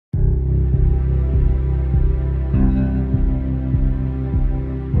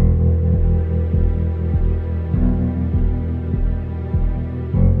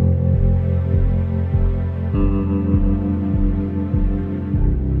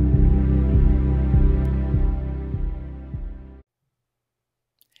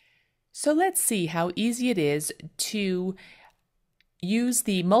So let's see how easy it is to use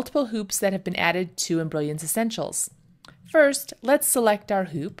the multiple hoops that have been added to Embrilliance Essentials. First, let's select our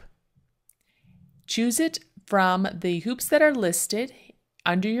hoop. Choose it from the hoops that are listed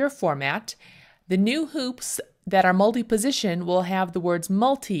under your format. The new hoops that are multi-position will have the words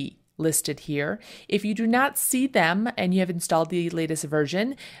multi listed here. If you do not see them and you have installed the latest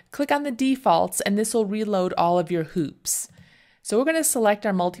version, click on the defaults and this will reload all of your hoops. So we're going to select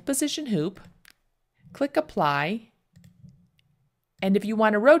our multi-position hoop, click apply, and if you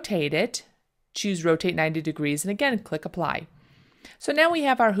want to rotate it, choose rotate 90 degrees and again click apply. So now we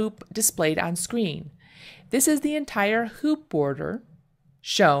have our hoop displayed on screen. This is the entire hoop border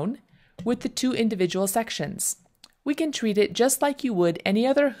shown with the two individual sections. We can treat it just like you would any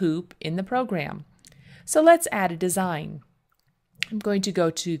other hoop in the program. So let's add a design. I'm going to go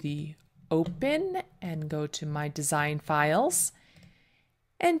to the Open and go to my design files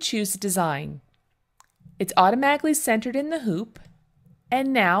and choose design. It's automatically centered in the hoop,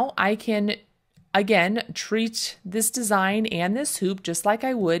 and now I can again treat this design and this hoop just like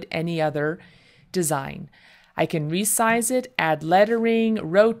I would any other design. I can resize it, add lettering,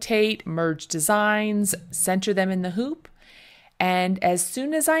 rotate, merge designs, center them in the hoop, and as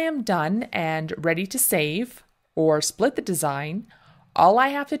soon as I am done and ready to save or split the design, all I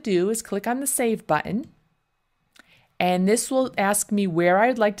have to do is click on the Save button, and this will ask me where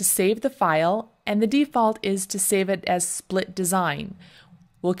I'd like to save the file, and the default is to save it as Split Design.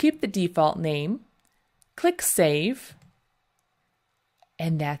 We'll keep the default name, click Save,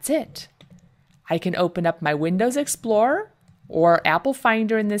 and that's it. I can open up my Windows Explorer, or Apple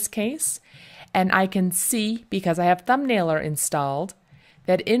Finder in this case, and I can see, because I have Thumbnailer installed,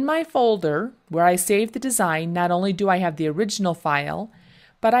 that in my folder where I saved the design, not only do I have the original file,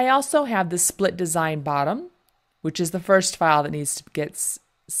 but I also have the split design bottom, which is the first file that needs to get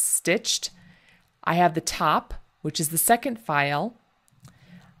stitched. I have the top, which is the second file.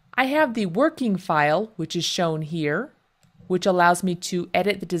 I have the working file, which is shown here, which allows me to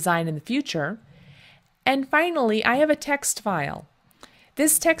edit the design in the future. And finally, I have a text file.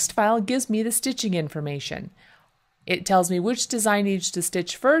 This text file gives me the stitching information. It tells me which design needs to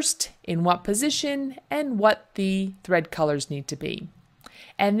stitch first, in what position, and what the thread colors need to be.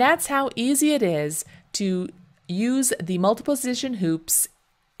 And that's how easy it is to use the multiple position hoops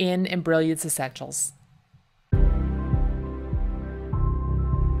in Embrilliance Essentials.